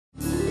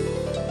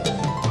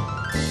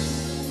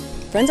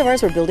Friends of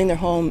ours were building their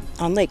home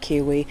on Lake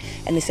Keowee,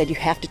 and they said you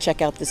have to check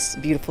out this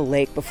beautiful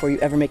lake before you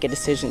ever make a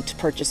decision to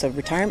purchase a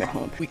retirement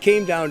home. We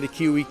came down to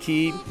Keowee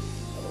Key,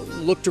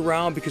 looked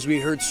around because we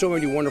heard so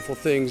many wonderful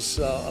things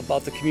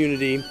about the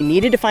community. We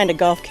needed to find a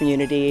golf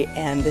community,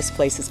 and this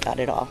place has got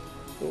it all.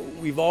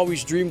 We've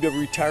always dreamed of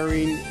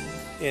retiring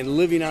and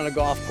living on a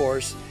golf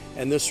course,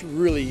 and this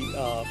really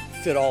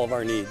fit all of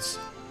our needs.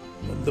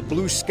 The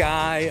blue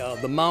sky,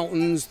 the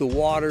mountains, the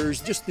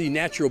waters, just the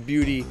natural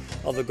beauty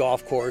of the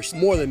golf course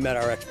more than met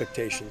our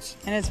expectations.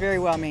 And it's very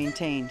well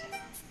maintained.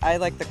 I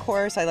like the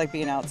course, I like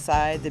being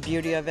outside, the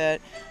beauty of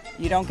it.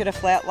 You don't get a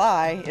flat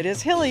lie. It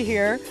is hilly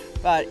here,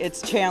 but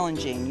it's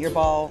challenging. Your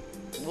ball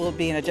will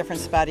be in a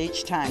different spot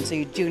each time, so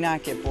you do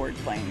not get bored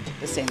playing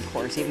the same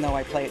course, even though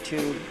I play it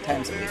 2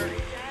 times a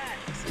week.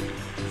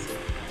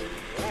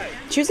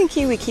 Choosing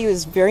Keowee Key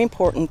was very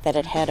important that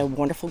it had a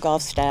wonderful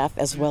golf staff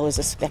as well as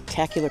a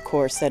spectacular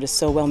course that is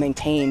so well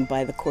maintained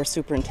by the course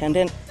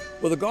superintendent.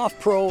 Well, the golf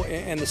pro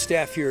and the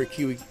staff here at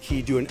Keowee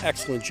Key do an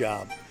excellent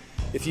job.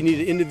 If you need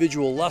an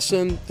individual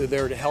lesson, they're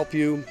there to help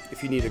you.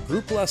 If you need a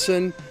group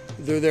lesson,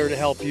 they're there to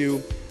help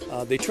you.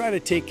 They try to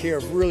take care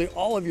of really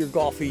all of your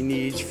golfing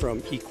needs,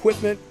 from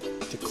equipment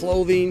to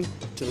clothing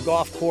to the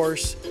golf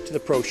course to the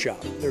pro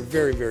shop. They're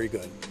very, very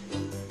good.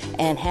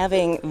 And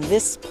having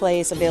this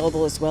place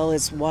available as well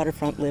as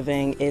waterfront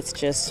living, it's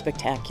just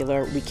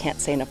spectacular. We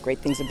can't say enough great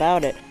things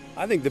about it.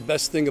 I think the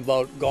best thing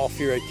about golf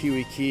here at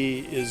Keowee Key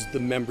is the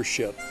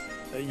membership.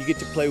 You get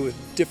to play with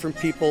different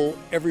people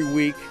every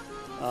week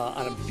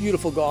on a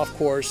beautiful golf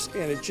course,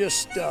 and it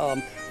just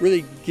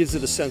really gives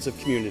it a sense of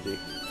community.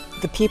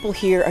 The people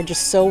here are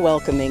just so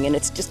welcoming, and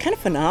it's just kind of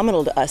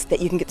phenomenal to us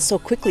that you can get so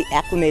quickly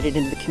acclimated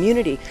into the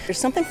community. There's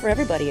something for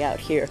everybody out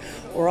here.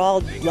 We're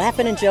all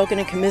laughing and joking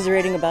and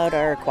commiserating about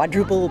our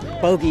quadruple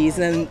bogeys,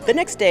 and the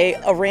next day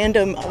a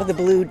random out of the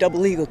blue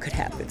double eagle could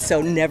happen.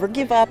 So never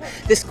give up.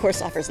 This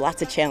course offers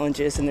lots of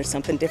challenges, and there's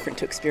something different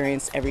to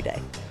experience every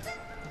day.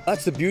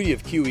 That's the beauty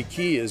of Keowee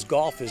Key, is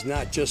golf is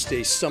not just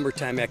a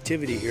summertime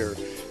activity here.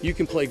 You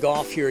can play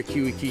golf here at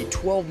Keowee Key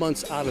 12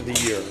 months out of the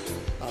year.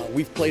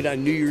 We've played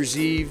on New Year's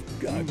Eve,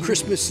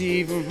 Christmas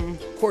Eve,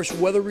 of course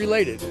weather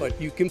related, but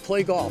you can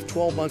play golf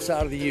 12 months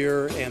out of the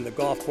year, and the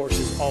golf course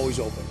is always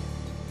open.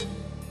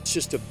 It's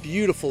just a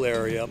beautiful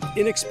area,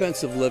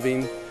 inexpensive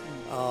living.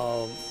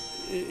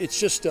 It's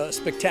just a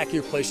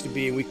spectacular place to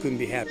be, and we couldn't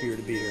be happier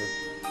to be here.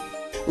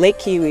 Lake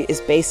Keowee is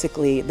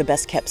basically the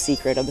best kept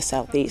secret of the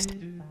Southeast.